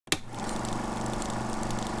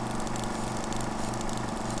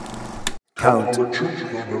count. All the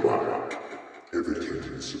children on the mic,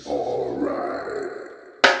 everything's alright.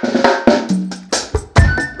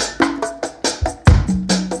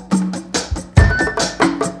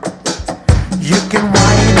 You can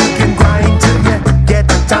whine, you can grind till you get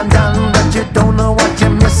the time done, but you don't know what you're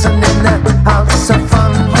missing in the house of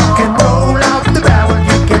fun. You can roll out the barrel,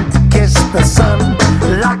 you can kiss the sun,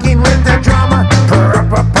 lock in with the drama,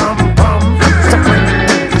 pum-pum-pum.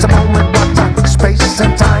 It's a moment, what a space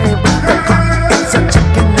and time. The clock is a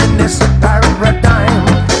ticking in this paradigm.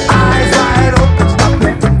 Eyes wide open, stop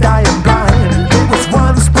living, dying blind. It was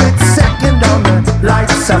one split second on the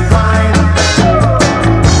lights are blind.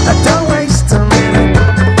 Don't waste a minute.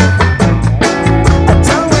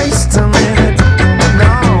 Don't waste a minute.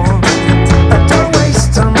 No. Don't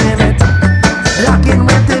waste a minute. Lock in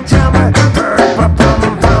with the drummer.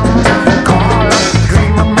 Call up the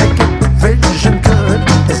dreamer, make it vision good.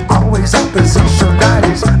 There's always opposition that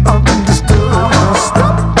is understood.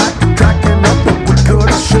 Stop backtracking up what we could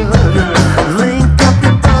or should. Link up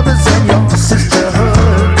your brothers and your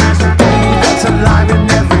sisterhood. That's alive in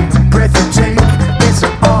every breath you take. It's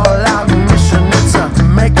an all-out mission, it's a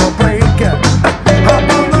make or break. Hop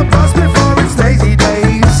on the bus before it's lazy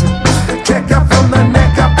days. Check out from the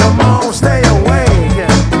neck up, come on, stay awake.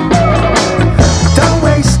 Don't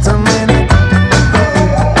waste a minute.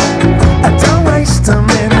 Don't waste a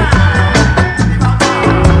minute.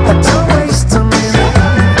 Don't waste a minute.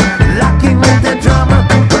 Lock in with the drummer.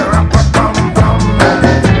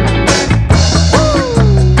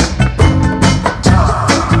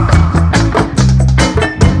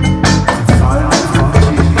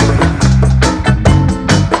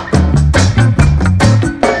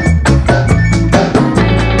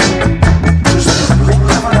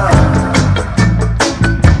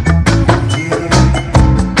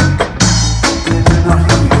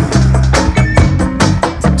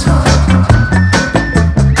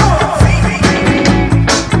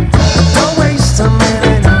 Don't waste a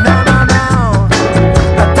minute, no, no, no.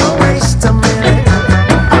 Don't waste a minute,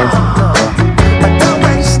 don't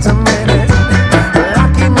waste a minute.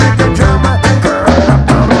 Lock in with the drummer. You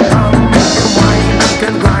can whine, you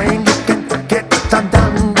can grind, you can get it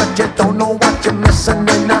undone, but you don't know what you're missing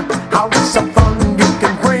in the house of fun. You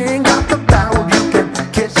can bring out the barrel, you can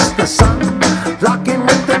kiss the sun.